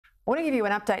I want to give you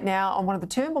an update now on one of the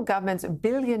Turnbull government's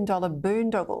billion-dollar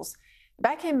boondoggles.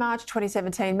 Back in March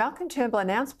 2017, Malcom Turnbull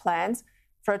announced plans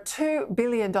for a $2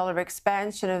 billion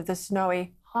expansion of the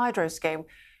Snowy hydro scheme.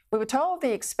 We were told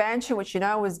the expansion, which you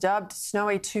know was dubbed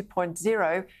Snowy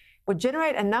 2.0, would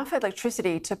generate enough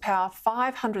electricity to power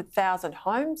 500,000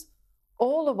 homes,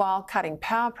 all the while cutting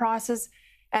power prices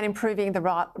and improving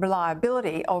the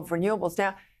reliability of renewables.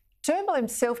 Now, Turnbull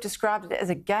himself described it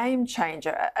as a game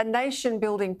changer, a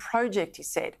nation-building project, he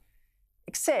said.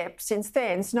 Except since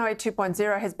then, Snowy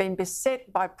 2.0 has been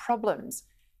beset by problems.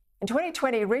 In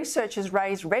 2020, researchers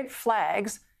raised red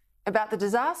flags about the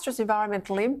disastrous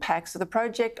environmental impacts of the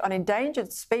project on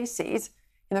endangered species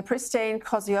in the pristine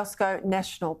Kosciuszko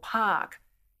National Park.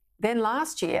 Then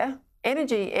last year,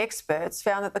 energy experts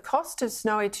found that the cost of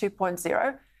Snowy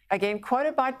 2.0, again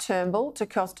quoted by Turnbull to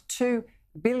cost $2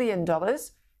 billion,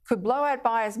 could blow out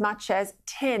by as much as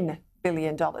 $10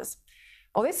 billion.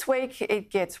 Well, this week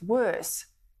it gets worse.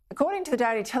 According to the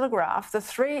Daily Telegraph, the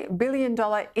 $3 billion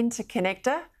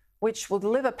interconnector, which will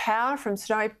deliver power from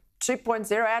Snowy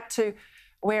 2.0 out to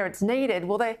where it's needed,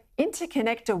 well, the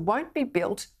interconnector won't be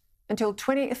built until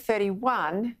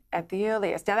 2031 at the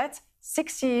earliest. Now, that's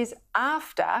 6 years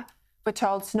after we're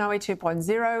told Snowy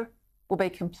 2.0 will be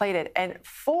completed and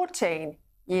 14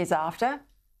 years after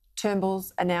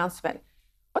Turnbull's announcement.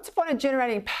 What's the point of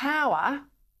generating power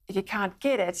if you can't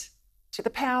get it to the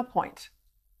power point?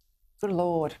 Good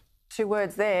Lord. 2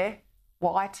 words there,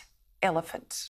 white elephant.